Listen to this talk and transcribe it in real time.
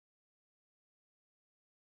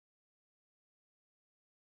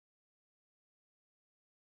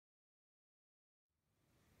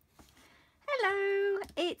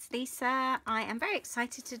it's Lisa. I am very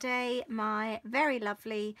excited today. My very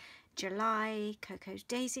lovely July Cocoa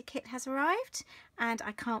Daisy kit has arrived and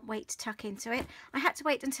I can't wait to tuck into it. I had to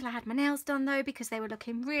wait until I had my nails done though because they were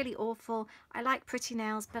looking really awful. I like pretty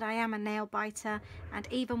nails, but I am a nail biter, and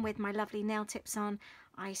even with my lovely nail tips on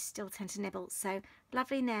I still tend to nibble. So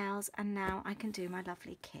lovely nails, and now I can do my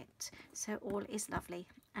lovely kit. So all is lovely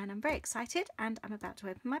and I'm very excited, and I'm about to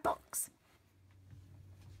open my box.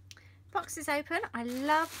 Box is open. I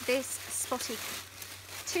love this spotty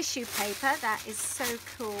tissue paper. That is so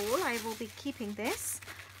cool. I will be keeping this.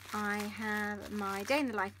 I have my Day in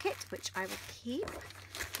the Life kit, which I will keep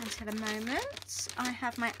until a moment. I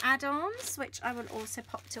have my add-ons, which I will also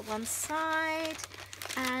pop to one side.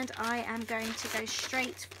 And I am going to go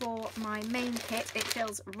straight for my main kit. It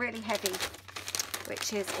feels really heavy,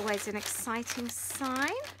 which is always an exciting sign.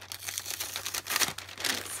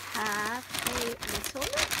 Let's have a little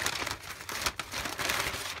look.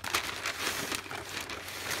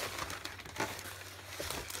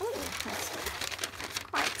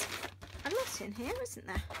 In here, isn't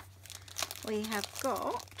there? We have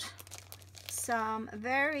got some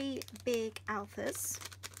very big alphas.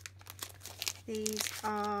 These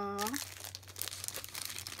are,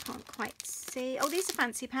 can't quite see. Oh, these are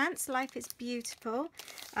Fancy Pants. Life is Beautiful.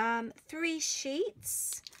 3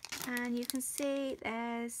 sheets, and you can see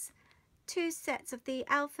there's 2 sets of the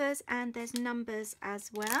alphas and there's numbers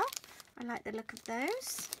as well. I like the look of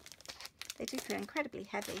those. They do feel incredibly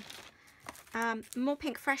heavy. More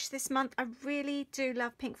Pink Fresh this month. I really do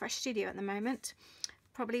love Pink Fresh Studio at the moment.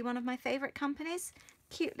 Probably one of my favourite companies.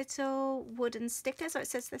 Cute little wooden stickers. Oh, it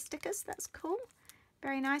says they're stickers. That's cool.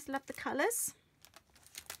 Very nice. Love the colours.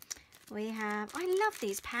 We have, I love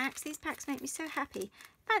these packs. These packs make me so happy.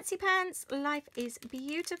 Fancy Pants, Life is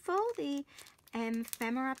Beautiful. The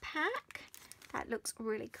ephemera pack. That looks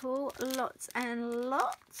really cool. Lots and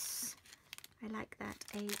lots. I like that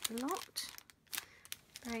a lot.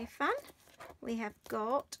 Very fun. We have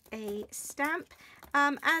got a stamp.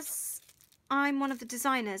 As I'm one of the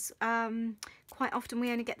designers, quite often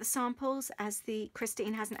we only get the samples, as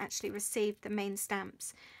Christine hasn't actually received the main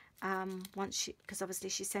stamps because obviously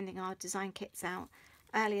she's sending our design kits out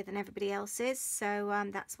earlier than everybody else is, so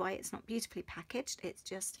that's why it's not beautifully packaged, it's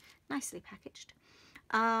just nicely packaged.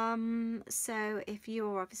 So if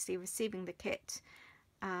you're obviously receiving the kit,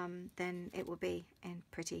 then it will be in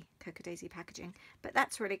pretty Cocoa Daisy packaging. But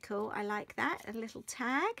that's really cool. I like that. A little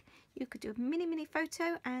tag. You could do a mini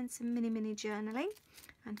photo and some mini journaling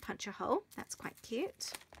and punch a hole. That's quite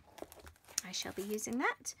cute. I shall be using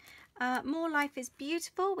that. More Life is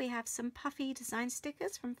Beautiful. We have some puffy design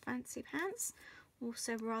stickers from Fancy Pants.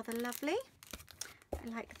 Also rather lovely.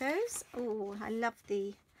 I like those. Oh, I love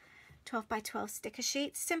the 12 by 12 sticker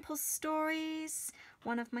sheets. Simple Stories,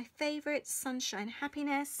 one of my favourites. Sunshine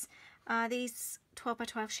Happiness. These 12 by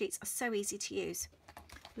 12 sheets are so easy to use.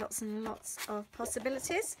 Lots and lots of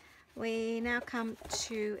possibilities. We now come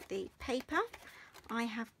to the paper. I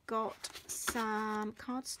have got some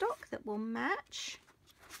cardstock that will match.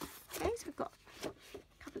 Okay, so we've got a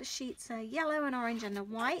couple of sheets, a yellow, an orange and a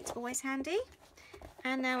white, always handy.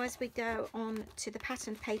 And now as we go on to the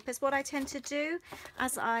pattern papers, what I tend to do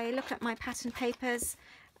as I look at my pattern papers,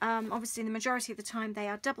 obviously the majority of the time they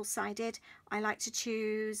are double-sided. I like to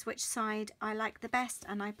choose which side I like the best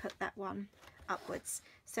and I put that one upwards.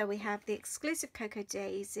 So we have the exclusive Cocoa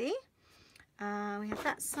Daisy. We have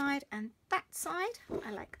that side and that side.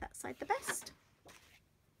 I like that side the best.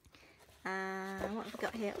 What have we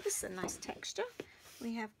got here? Oh, this is a nice texture.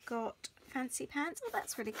 We have got Fancy Pants. Oh,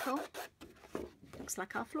 that's really cool. Looks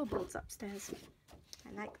like our floorboards upstairs.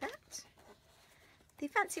 I like that. The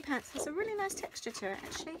Fancy Pants has a really nice texture to it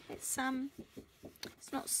actually. It's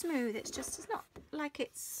not smooth, it's not like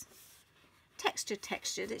it's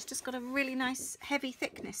textured. It's just got a really nice heavy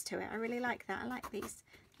thickness to it. I really like that. I like these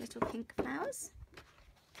little pink flowers.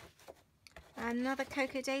 Another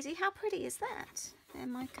Cocoa Daisy. How pretty is that? They're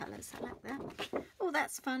my colours. I like that. Oh,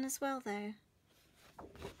 that's fun as well though.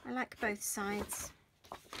 I like both sides.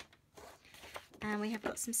 And we have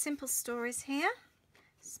got some Simple Stories here.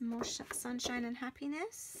 Some more Sunshine and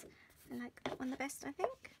Happiness. I like that one the best, I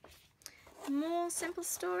think. More Simple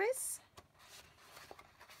Stories.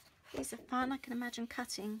 These are fun. I can imagine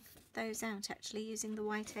cutting those out actually using the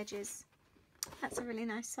white edges. That's a really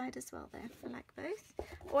nice side as well there. I like both.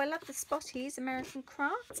 Oh, I love the Spotties, American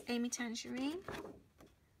Crafts, Amy Tangerine.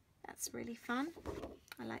 That's really fun.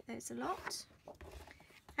 I like those a lot.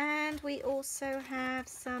 And we also have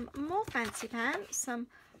some more Fancy Pants, some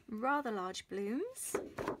rather large blooms,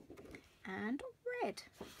 and red.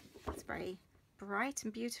 It's very bright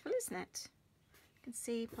and beautiful, isn't it? You can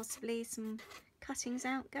see possibly some cuttings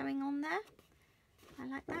out going on there. I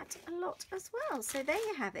like that a lot as well. So there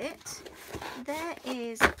you have it. There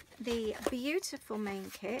is the beautiful main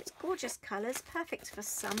kit. Gorgeous colours, perfect for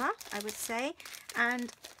summer, I would say,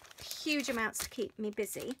 and huge amounts to keep me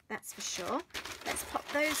busy, that's for sure. Let's pop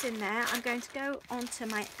those in there. I'm going to go on to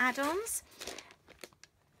my add-ons.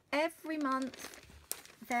 Every month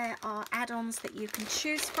there are add-ons that you can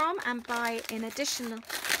choose from and buy in addition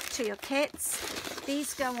to your kits.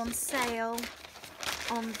 These go on sale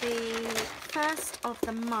on the 1st of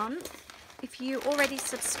the month. If you already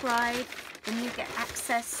subscribe, then you get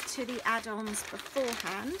access to the add-ons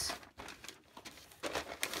beforehand.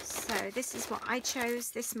 So this is what I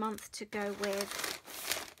chose this month to go with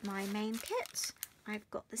my main kit. I've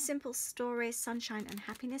got the Simple Stories, Sunshine and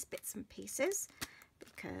Happiness bits and pieces,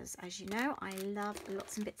 because as you know, I love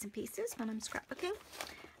lots and bits and pieces when I'm scrapbooking.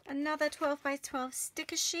 Another 12 by 12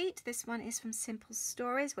 sticker sheet. This one is from Simple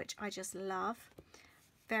Stories, which I just love.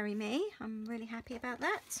 Very me. I'm really happy about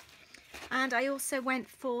that. And I also went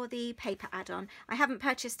for the paper add-on. I haven't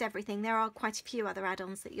purchased everything. There are quite a few other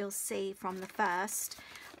add-ons that you'll see from the first.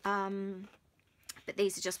 But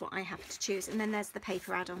these are just what I have to choose. And then there's the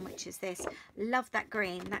paper add-on, which is this. Love that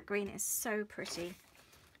green. That green is so pretty.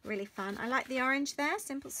 Really fun. I like the orange there,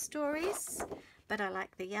 Simple Stories. But I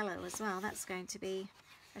like the yellow as well. That's going to be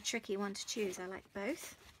a tricky one to choose. I like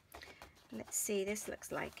both. Let's see, this looks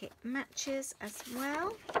like it matches as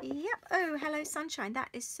well. Yep. Oh, Hello Sunshine. That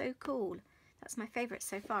is so cool. That's my favourite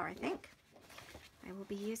so far, I think. I will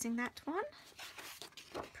be using that one.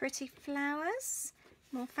 Pretty flowers.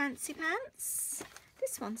 More fancy pants.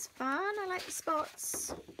 This one's fun. I like the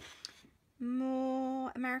spots.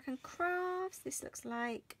 More American Crafts. This looks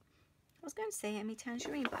like, I was going to say Emmy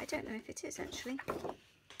Tangerine, but I don't know if it is actually.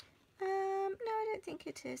 No, I don't think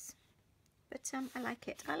it is. But I like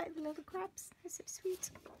it. I like the little crabs. They're so sweet.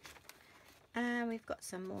 And we've got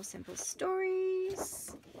some more Simple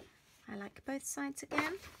Stories. I like both sides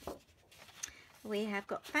again. We have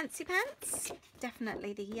got Fancy Pants.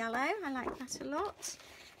 Definitely the yellow. I like that a lot.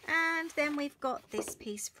 And then we've got this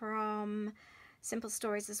piece from Simple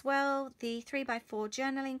Stories as well. The 3x4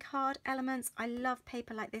 journaling card elements. I love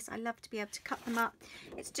paper like this. I love to be able to cut them up.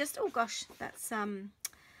 It's just, oh gosh, that's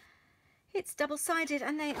it's double-sided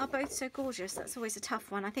and they are both so gorgeous. That's always a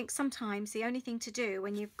tough one. I think sometimes the only thing to do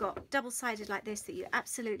when you've got double-sided like this that you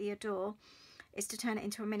absolutely adore is to turn it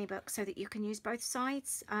into a mini book so that you can use both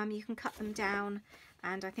sides. You can cut them down,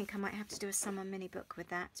 and I think I might have to do a summer mini book with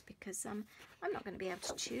that because I'm not going to be able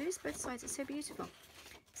to choose. Both sides are so beautiful.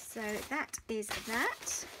 So that is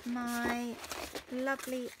that. My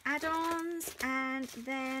lovely add-ons, and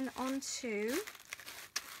then on to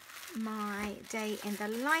my Day in the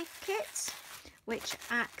Life kit, which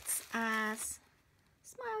acts as,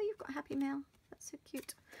 smile, you've got a Happy Meal, that's so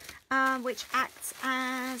cute, which acts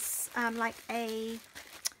as like a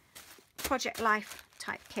Project Life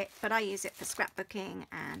type kit, but I use it for scrapbooking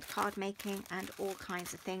and card making and all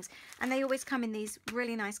kinds of things. And they always come in these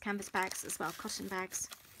really nice canvas bags as well, cotton bags,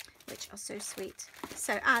 which are so sweet.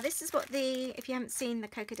 So this is what the, if you haven't seen the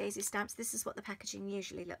Cocoa Daisy stamps, this is what the packaging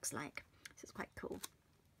usually looks like. So it's quite cool.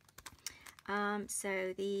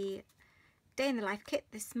 So the Day in the Life kit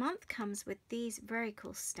this month comes with these very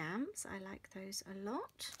cool stamps. I like those a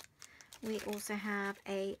lot. We also have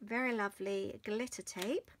a very lovely glitter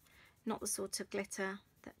tape, not the sort of glitter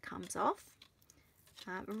that comes off.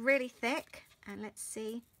 Really thick, and let's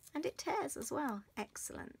see, and it tears as well.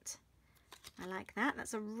 Excellent. I like that.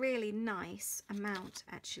 That's a really nice amount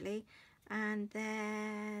actually, and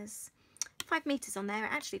there's 5 meters on there.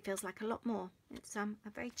 It actually feels like a lot more. It's a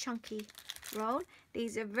very chunky roll.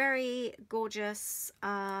 These are very gorgeous,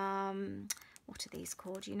 what are these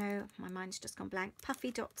called? You know, my mind's just gone blank.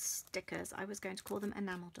 Puffy dot stickers. I was going to call them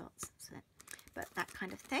enamel dots, so, but that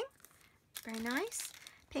kind of thing. Very nice.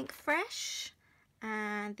 Pink Fresh,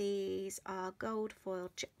 and these are gold foil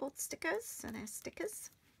chipboard stickers, so they're stickers.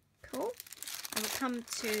 Cool. I will come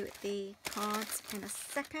to the cards in a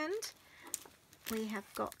second. We have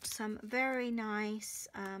got some very nice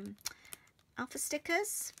alpha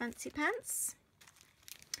stickers, Fancy Pants.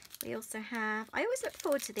 We also have, I always look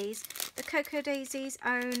forward to these, the Cocoa Daisy's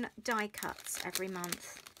own die cuts every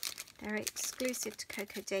month. They're exclusive to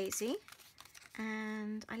Cocoa Daisy,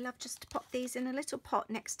 and I love just to pop these in a little pot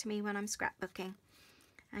next to me when I'm scrapbooking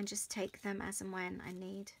and just take them as and when I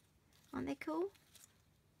need. Aren't they cool?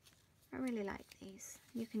 I really like these.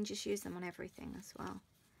 You can just use them on everything as well.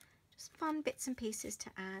 Just fun bits and pieces to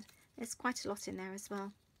add. There's quite a lot in there as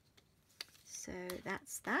well. So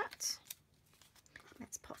that's that.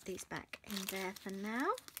 Let's pop these back in there for now.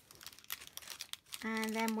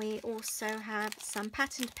 And then we also have some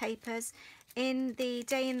patterned papers. In the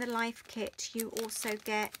Day in the Life kit, you also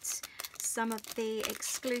get some of the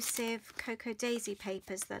exclusive Cocoa Daisy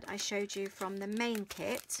papers that I showed you from the main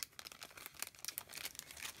kit.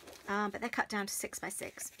 But they're cut down to 6 by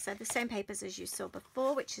 6. So the same papers as you saw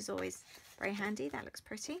before, which is always very handy. That looks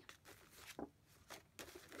pretty.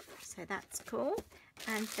 So that's cool.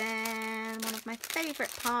 And then one of my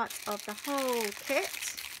favourite parts of the whole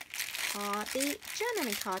kit are the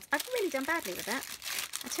journaling cards. I've really done badly with that.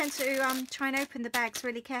 I tend to try and open the bags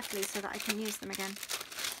really carefully so that I can use them again.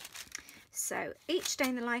 So each Day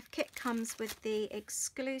in the Life kit comes with the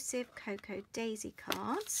exclusive Cocoa Daisy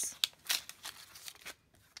cards.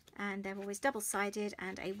 And they're always double-sided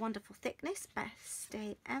and a wonderful thickness. Best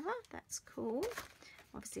day ever. That's cool.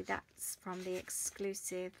 Obviously that's from the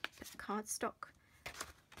exclusive cardstock.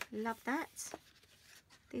 Love that.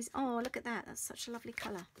 These, oh, look at that. That's such a lovely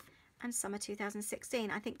colour. And summer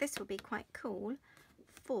 2016. I think this will be quite cool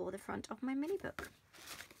for the front of my mini book.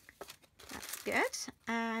 That's good.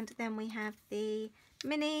 And then we have the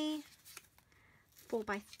mini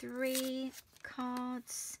 4x3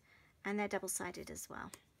 cards. And they're double-sided as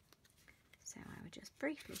well. So I will just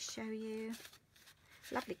briefly show you.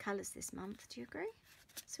 Lovely colours this month, do you agree?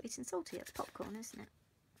 Sweet and salty, it's popcorn, isn't it?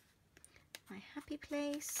 My happy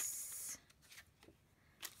place.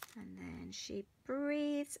 And then she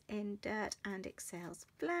breathes in dirt and exhales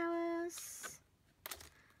flowers.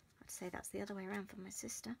 I'd say that's the other way around for my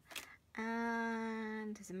sister.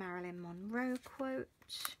 And there's a Marilyn Monroe quote.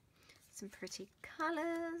 Some pretty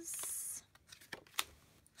colours.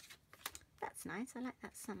 That's nice, I like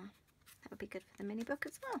that summer. That would be good for the mini book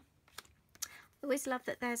as well. I always love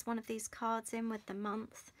that there's one of these cards in with the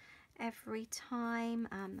month every time.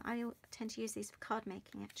 I tend to use these for card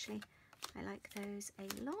making actually. I like those a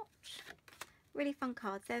lot. Really fun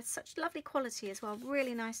cards. They're such lovely quality as well.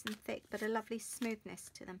 Really nice and thick, but a lovely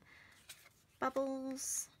smoothness to them.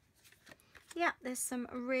 Bubbles. Yeah, there's some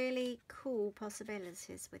really cool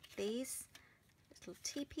possibilities with these. Little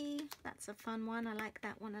teepee. That's a fun one. I like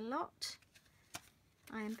that one a lot.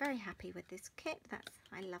 I am very happy with this kit.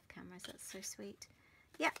 I love cameras, that's so sweet.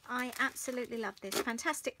 Yeah, I absolutely love this.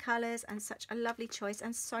 Fantastic colours and such a lovely choice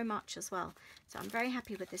and so much as well. So I'm very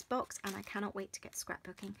happy with this box and I cannot wait to get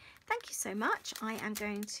scrapbooking. Thank you so much. I am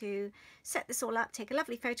going to set this all up, take a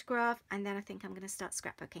lovely photograph, and then I think I'm going to start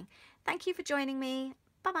scrapbooking. Thank you for joining me.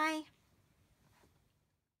 Bye-bye.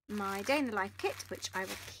 My Day in the Life kit, which I will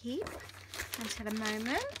keep until a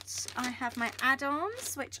moment. I have my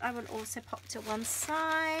add-ons, which I will also pop to one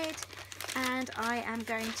side, and I am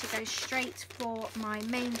going to go straight for my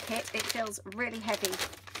main kit. It feels really heavy,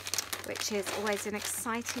 which is always an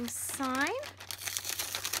exciting sign.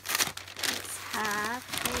 Let's have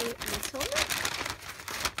a little look.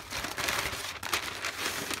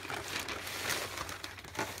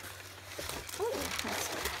 Oh, that's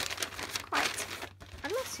quite a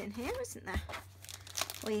lot in here, isn't there?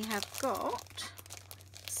 We have got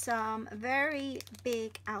some very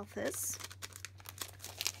big alphas.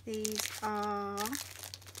 These are,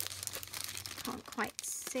 can't quite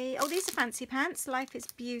see. Oh, these are Fancy Pants. Life is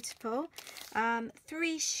Beautiful.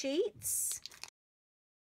 3 sheets.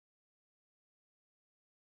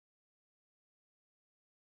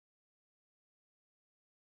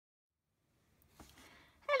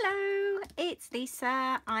 Hello, it's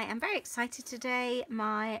Lisa. I am very excited today.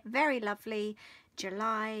 My very lovely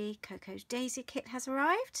July Cocoa Daisy kit has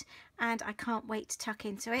arrived and I can't wait to tuck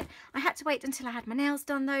into it. I had to wait until I had my nails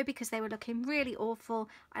done though because they were looking really awful.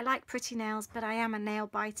 I like pretty nails, but I am a nail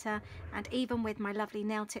biter, and even with my lovely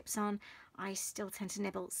nail tips on I still tend to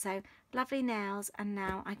nibble. So lovely nails, and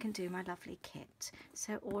now I can do my lovely kit.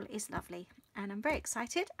 So all is lovely and I'm very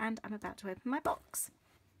excited, and I'm about to open my box.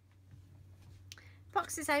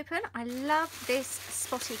 Box is open. I love this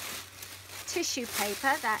spotty tissue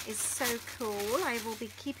paper. That is so cool. I will be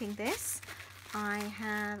keeping this. I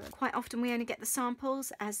have, quite often we only get the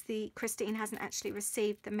samples as Christine hasn't actually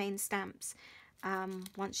received the main stamps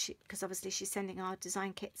because obviously she's sending our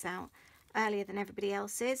design kits out earlier than everybody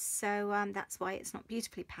else is, so that's why it's not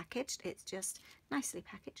beautifully packaged, it's just nicely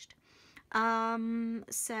packaged.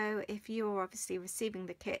 So if you're obviously receiving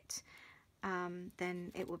the kit,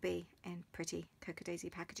 then it will be in pretty Cocoa Daisy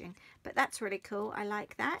packaging, but that's really cool. I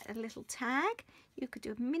like that. A little tag. You could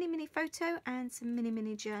do a mini photo and some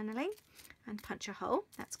mini journaling and punch a hole.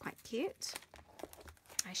 That's quite cute.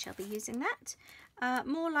 I shall be using that.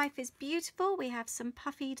 More Life is Beautiful. We have some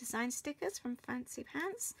puffy design stickers from Fancy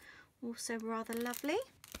Pants, also rather lovely.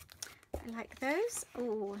 I like those.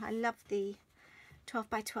 Oh, I love the 12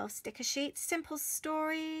 by 12 sticker sheets. Simple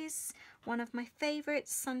Stories, one of my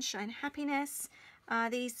favourites. Sunshine Happiness.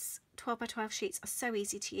 These 12 by 12 sheets are so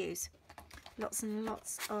easy to use. Lots and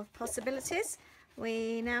lots of possibilities.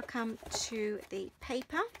 We now come to the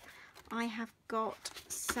paper. I have got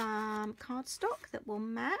some cardstock that will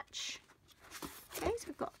match. Okay, so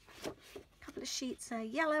we've got a couple of sheets, a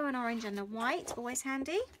yellow, an orange and a white, always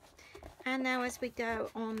handy. And now as we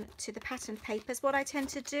go on to the pattern papers, what I tend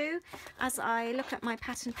to do as I look at my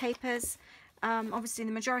pattern papers, obviously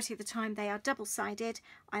the majority of the time they are double-sided.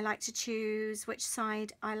 I like to choose which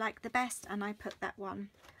side I like the best and I put that one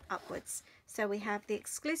upwards. So we have the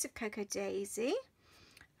exclusive Cocoa Daisy.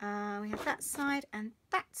 We have that side and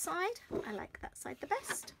that side. I like that side the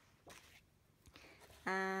best.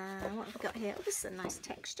 What have we got here? Oh, this is a nice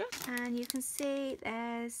texture. And you can see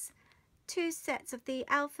there's 2 sets of the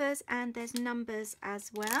alphas and there's numbers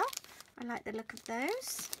as well. I like the look of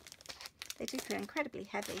those. They do feel incredibly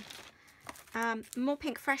heavy. More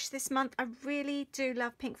Pink Fresh this month. I really do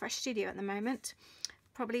love Pink Fresh Studio at the moment.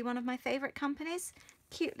 Probably one of my favourite companies.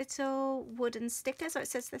 Cute little wooden stickers. Oh, it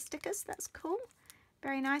says they're stickers. That's cool.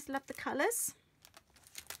 Very nice. Love the colours.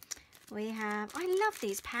 We have, I love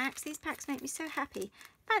these packs. These packs make me so happy.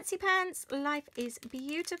 Fancy Pants, Life is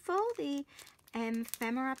Beautiful. The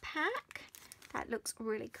ephemera pack. That looks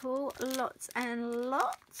really cool. Lots and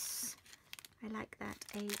lots. I like that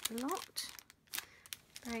a lot.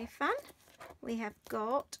 Very fun. We have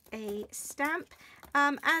got a stamp.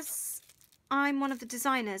 As I'm one of the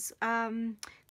designers,